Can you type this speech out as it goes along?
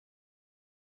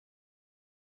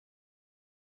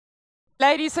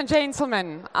Ladies and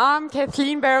gentlemen, I'm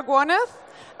Kathleen Baragwanath,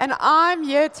 and I'm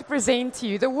here to present to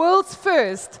you the world's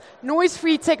first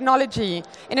noise-free technology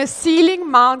in a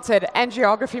ceiling-mounted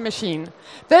angiography machine.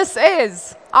 This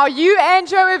is our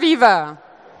uAngio AVIVA.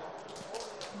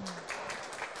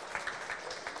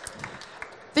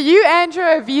 The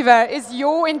uAngio AVIVA is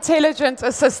your intelligent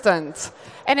assistant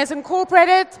and is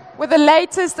incorporated with the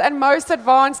latest and most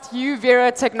advanced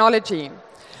uVera technology.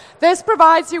 This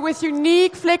provides you with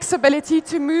unique flexibility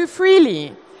to move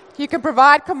freely. You can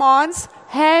provide commands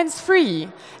hands-free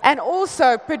and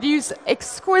also produce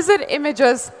exquisite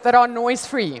images that are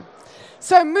noise-free.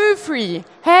 So move-free,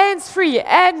 hands-free,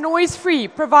 and noise-free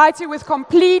provides you with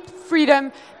complete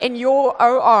freedom in your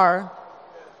OR.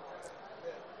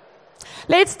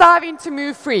 Let's dive into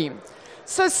move-free.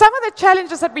 So some of the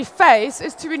challenges that we face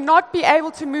is to not be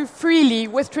able to move freely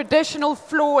with traditional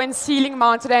floor and ceiling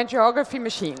mounted angiography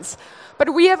machines.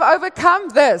 But we have overcome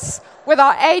this with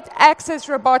our 8-axis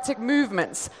robotic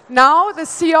movements. Now the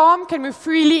C-arm can move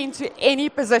freely into any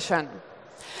position.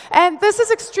 And this is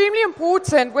extremely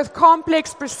important with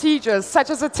complex procedures such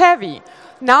as a TAVI.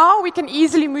 Now we can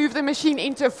easily move the machine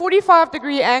into a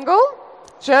 45-degree angle,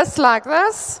 just like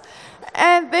this.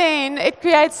 And then it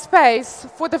creates space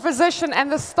for the physician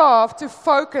and the staff to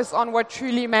focus on what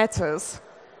truly matters.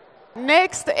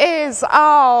 Next is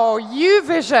our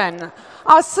uVision.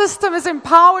 Our system is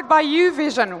empowered by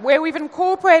uVision, where we've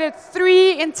incorporated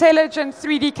 3 intelligent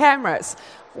 3D cameras,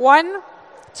 1,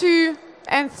 2,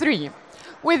 and 3.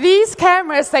 With these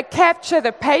cameras, they capture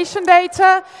the patient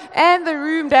data and the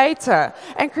room data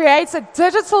and creates a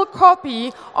digital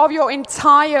copy of your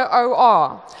entire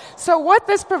OR. So what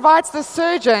this provides the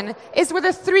surgeon is with a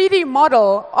 3D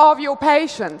model of your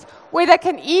patient, where they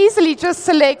can easily just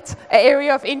select an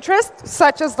area of interest,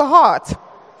 such as the heart.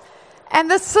 And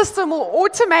the system will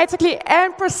automatically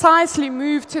and precisely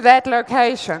move to that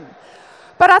location.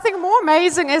 But I think more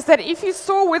amazing is that if you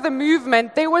saw with the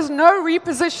movement, there was no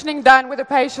repositioning done with the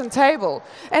patient table,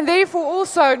 and therefore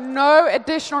also no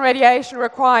additional radiation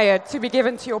required to be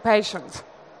given to your patient.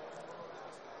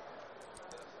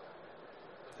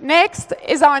 Next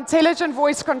is our intelligent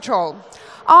voice control.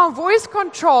 Our voice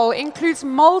control includes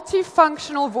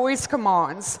multifunctional voice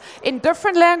commands in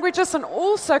different languages and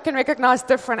also can recognize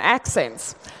different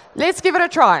accents. Let's give it a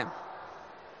try.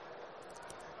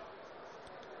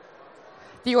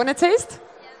 Do you want to test?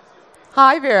 Yeah.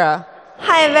 Hi, Vera.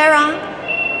 Hi,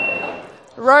 Vera.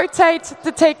 Rotate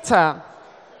detector.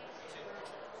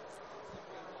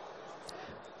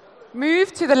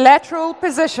 Move to the lateral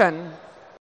position.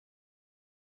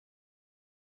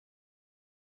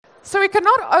 So we can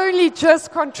not only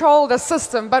just control the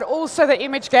system, but also the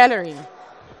image gallery.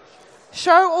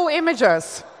 Show all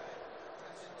images.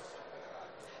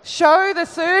 Show the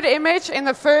third image in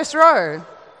the first row.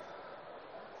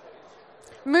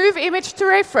 Move image to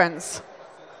reference.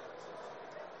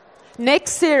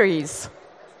 Next series.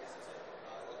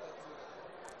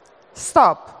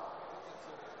 Stop.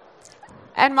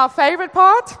 And my favorite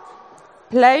part,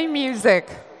 play music.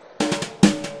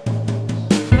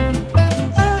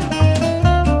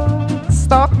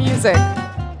 Stop music.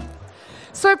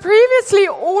 So previously,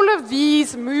 all of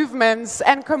these movements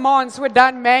and commands were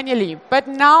done manually, but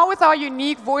now with our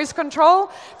unique voice control,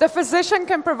 the physician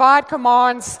can provide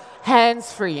commands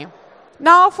hands-free.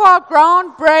 Now for our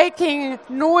groundbreaking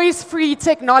noise-free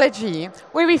technology,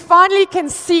 where we finally can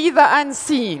see the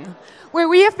unseen, where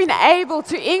we have been able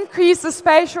to increase the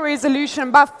spatial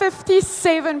resolution by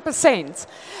 57%.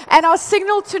 And our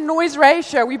signal-to-noise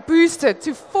ratio, we boosted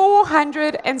to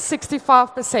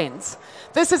 465%.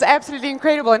 This is absolutely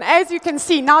incredible. And as you can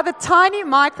see, now the tiny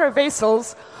micro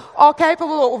vessels are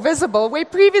capable or visible, where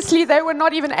previously they were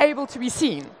not even able to be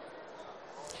seen.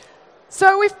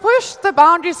 So we've pushed the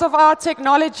boundaries of our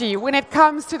technology when it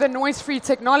comes to the noise-free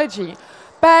technology.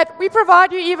 But we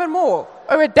provide you even more,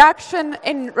 a reduction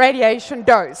in radiation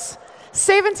dose,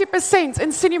 70%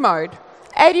 in cine mode,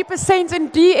 80% in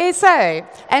DSA,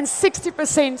 and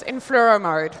 60% in fluoro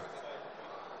mode.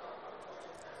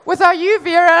 With our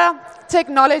uVera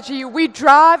technology, we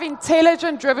drive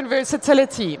intelligent-driven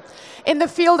versatility in the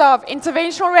field of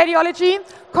interventional radiology,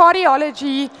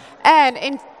 cardiology, and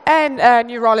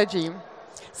neurology.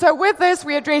 So with this,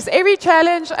 we address every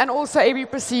challenge and also every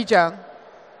procedure.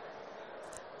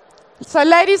 So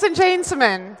ladies and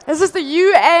gentlemen, this is the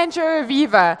uAngio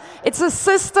AVIVA. It's a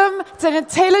system, it's an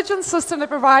intelligent system that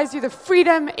provides you the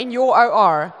freedom in your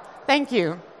OR. Thank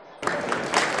you.